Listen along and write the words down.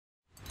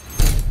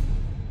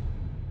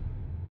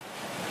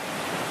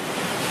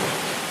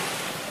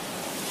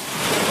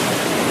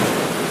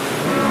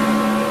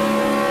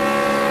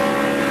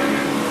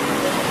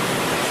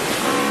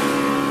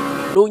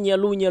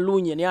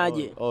Lunya ni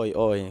aje?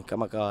 Oi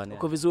kama kawa ni.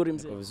 Uko vizuri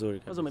mzee? Uko vizuri.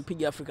 Kwanza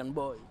umepiga African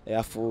Boy.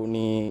 Alafu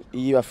ni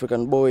hii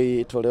African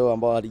Boy toleo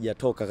ambao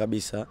halijatoka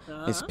kabisa.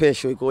 Ni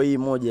special iko hii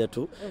moja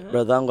tu.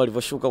 Brother wangu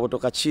alivyoshuka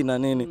kutoka China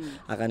nini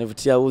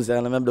akanivutia uzi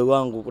akaniambia mdogo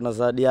wangu kuna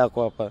zawadi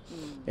yako hapa.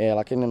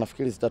 Lakini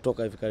nafikiri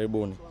zitatoka hivi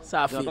karibuni.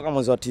 Safi. Zitatoka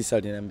mwezi wa 9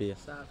 aliniambia.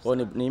 Kwa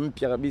hiyo ni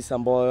mpya kabisa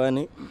ambao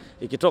yani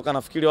ikitoka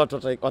nafikiri watu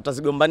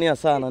watazigombania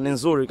sana, ni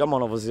nzuri kama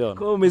unavyoziona.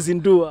 Kwa hiyo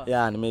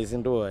umezindua?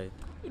 Nimezindua hii.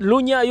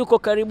 Lunya yuko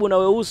karibu na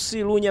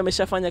Weusi. Lunya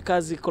ameshafanya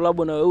kazi collab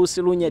na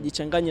Weusi. Lunya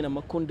ajichanganye na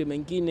makundi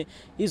mengine.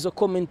 Hizo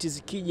comment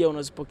zikija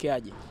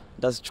unazipokeaje?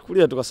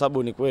 Ndazichukulia tu kwa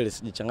sababu ni kweli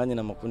sijichanganye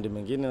na makundi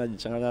mengine,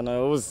 najichanganya na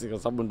Weusi kwa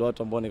sababu ndio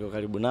watu ambao niko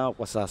karibu nao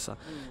kwa sasa.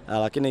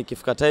 Lakini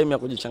ikifika time ya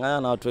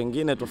kujichanganya na watu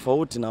wengine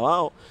tofauti na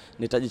wao,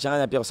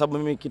 nitajichanganya pia kwa sababu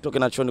mimi kitu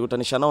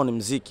kinachonikutanisha nao ni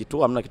muziki tu,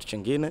 hamna kitu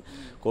kingine.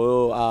 Kwa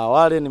hiyo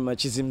wale ni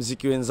machizi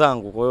muziki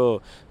wenzangu. Kwa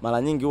hiyo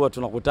mara nyingi huwa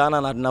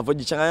tunakutana na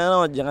tunavyojichanganya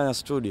nao, najichanganya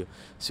studio.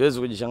 Siwezi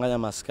kujichanganya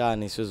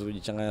maskani, siwezi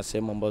kujichanganya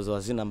sehemu ambazo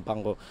hazina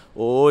mpango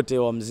wowote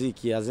wa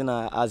muziki,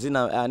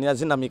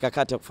 hazina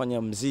mikakati ya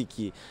kufanya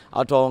muziki,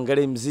 watu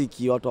waongelee muziki,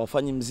 watu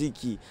wafanye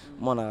muziki,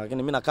 umeona. Lakini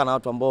mimi nakaa na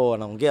watu ambao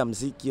wanaongea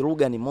muziki,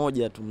 lugha ni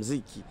moja tu,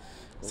 muziki.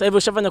 Sasa hivi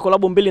ushafanya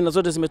collab mbili na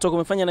zote zimetoka,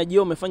 umefanya na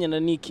Jio, umefanya na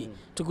Niki.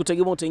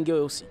 Tukutegemea utaingia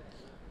Weusi?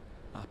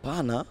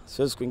 Hapana,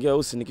 siwezi kuingia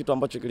Weusi, ni kitu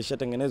ambacho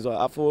kilishatengenezwa.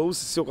 Afu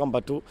Weusi sio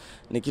kwamba tu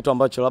ni kitu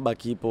ambacho labda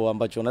kipo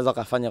ambacho unaweza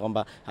kufanya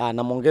kwamba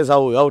namuongeza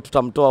huyu au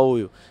tutamtoa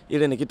huyu.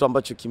 Ile ni kitu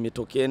ambacho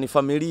kimetokea, ni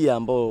familia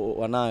ambao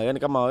wanayo. Yaani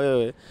kama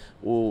wewe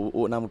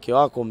na mke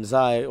wako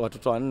mzae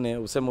watoto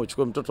 4, useme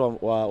uchukue mtoto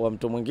wa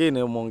mtu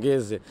mwingine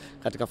umuongeze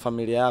katika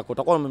familia yako,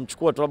 utakuwa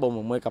umemchukua tu labda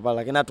umemweka pale,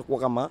 lakini hatakuwa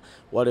kama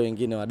wale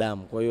wengine wa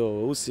damu. Kwa hiyo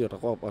Weusi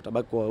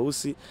watabaki kwa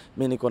Weusi.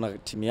 Mimi niko na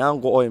timu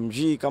yangu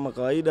OMG kama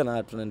kawaida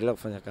na tunaendelea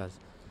kufanya kazi.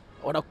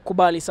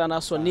 Wanakubali sana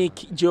haswa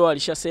Niki. Jio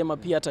alishasema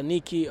pia hata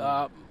Niki.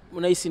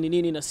 Unahisi ni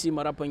nini na si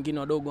marapo wengine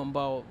wadogo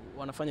ambao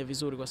wanafanya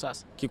vizuri kwa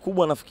sasa?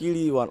 Kikubwa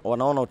nafikiri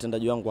wanaona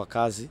utendaji wangu wa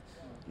kazi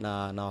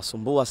na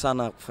Nawasumbua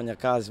sana kufanya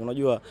kazi.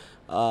 Unajua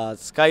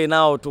Sky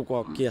nao tu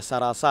kwa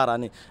kiasara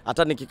ni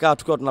hata nikikaa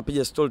tukiwa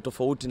tunapiga story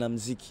tofauti na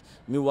muziki,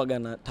 mimi huaga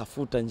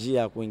natafuta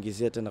njia ya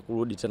kuingizia tena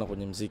kurudi tena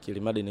kwenye muziki ili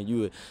mradi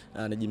nijue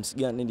ni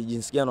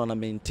jinsi gani wana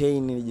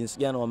maintain, ni jinsi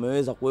gani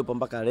wameweza kuwepo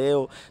mpaka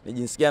leo, ni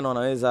jinsi gani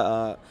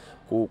wanaweza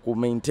ku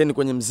maintain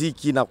kwenye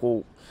muziki na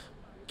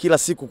kila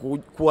siku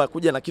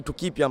kuja na kitu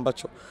kipya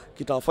ambacho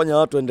kitawafanya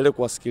watu waendelee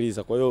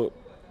kuwasikiliza. Kwa hiyo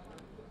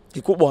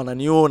kikubwa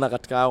wananiona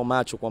katika hao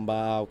macho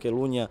kwamba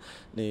Lunya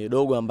ni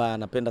dogo ambaye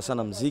anapenda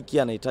sana muziki,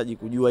 anahitaji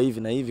kujua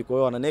hivi na hivi. Kwa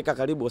hiyo wananiweka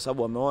karibu kwa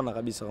sababu wameona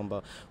kabisa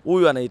kwamba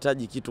huyu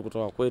anahitaji kitu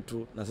kutoka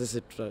kwetu na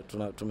sisi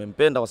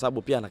tumempenda kwa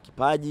sababu pia ana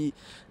kipaji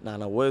na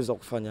ana uwezo wa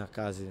kufanya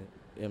kazi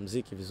ya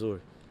muziki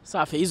vizuri.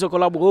 Safi. Hizo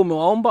collab wewe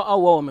umewaomba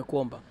au wao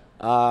wamekuomba?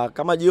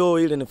 Kama Jio,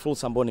 ile ni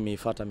fursa ambayo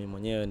nimeifuata mimi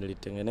mwenyewe.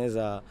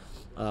 Nilitengeneza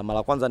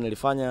mara kwanza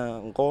nilifanya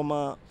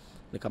ngoma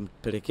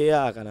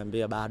nikampelekea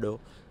akaniambia bado,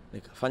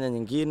 nikafanya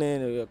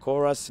nyingine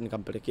chorus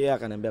nikampelekea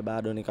akaniambia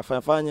bado,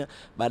 nikafanya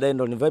baadaye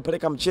ndo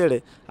nilipeleka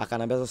mchele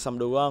akaniambia sasa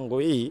mdogo wangu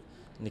hii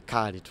ni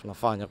kali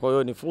tunafanya. Kwa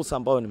hiyo ni fursa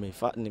ambayo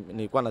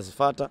nilikuwa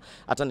nazifuata.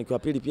 Hata nikiwa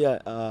pili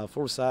pia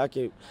fursa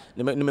yake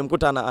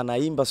nimemkuta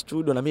anaimba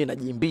studio na mimi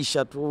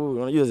najiimbisha tu,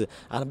 unajua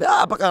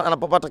anambia mpaka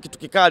anapopata kitu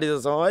kikali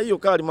sasa hiyo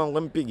kali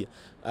mwangu mpige.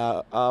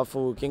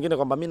 Afu kingine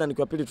kwamba mimi na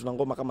nikiwa pili tuna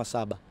ngoma kama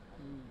 7.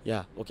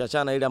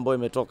 Ukiachana ile ambayo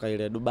imetoka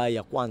ile Dubai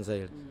ya kwanza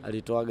ile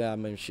alitoaga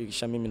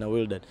amemshirikisha mimi na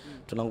Wildad,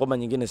 tuna ngoma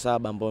nyingine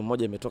 7 ambayo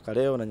moja imetoka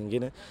leo na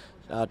nyingine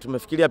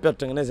tumefikiria pia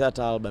tutengeneze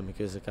hata album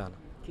ikiwezekana.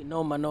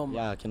 Kinoma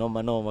noma.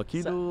 Kinoma noma.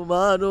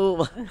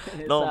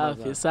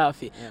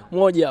 Safi.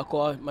 Moja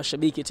kwa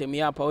mashabiki temi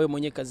hapa, wewe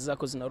mwenyewe kazi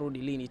zako zinarudi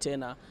lini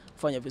tena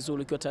kufanya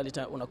vizuri ukiwa tayari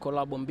una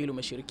collab mbili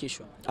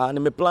umeshirikishwa?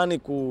 Nimeplani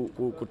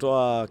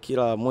kutoa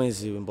kila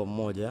mwezi wimbo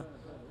mmoja.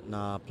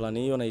 Na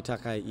plani hiyo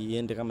naitaka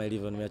iende kama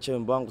ilivyo. Nimeachia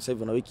wimbo wangu sasa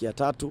hivi na wiki ya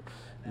 3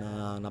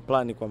 na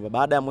plani kwamba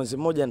baada ya mwezi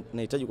mmoja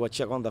nahitaji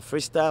kuachia kwanza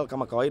freestyle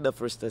kama kawaida.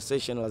 Freestyle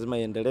session lazima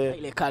iendelee.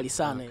 Ile kali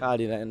sana.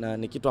 Kali na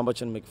ni kitu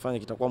ambacho nimekifanya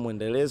kitakuwa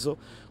muendelezo.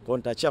 Kwa hiyo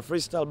nitaachia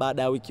freestyle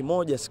baada ya wiki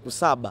moja, siku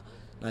 7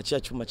 naachia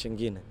chuma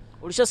chingine.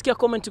 Ulishasikia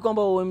comment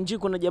kwamba OMG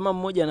kuna jamaa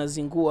mmoja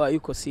anazingua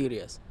yuko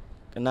serious?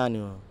 Nani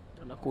wao?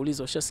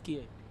 Nakuuliza,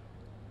 ushasikia?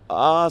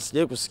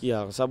 Sijai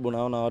kusikia kwa sababu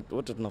naona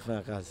wote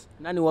tunafanya kazi.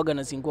 Nani waga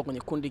anazingua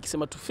kwenye kundi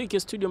ikisema tufike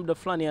studio muda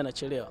fulani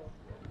anachelewa?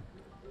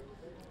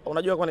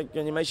 Unajua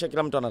kwenye maisha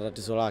kila mtu ana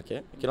tatizo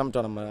lake, kila mtu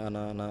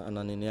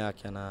ana nini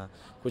yake, ana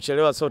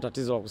kuchelewa sio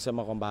tatizo la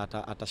kusema kwamba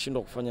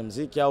atashindwa kufanya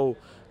muziki au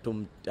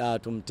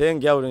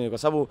tumtenge au nini, kwa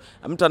sababu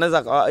mtu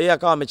anaweza yeye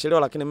akawa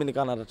amechelewa lakini mimi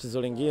nikawa na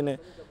tatizo lingine.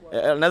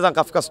 Naweza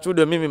nikafika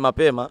studio mimi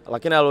mapema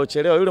lakini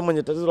aliochelewa yule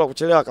mwenye tatizo la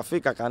kuchelewa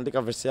akafika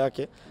akaandika verse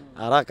yake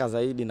haraka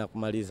zaidi na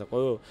kumaliza. Kwa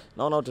hiyo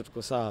naona wote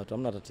tuko sawa,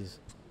 hamna tatizo.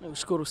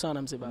 Nikushukuru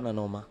sana mzee baba. Hamna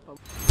noma.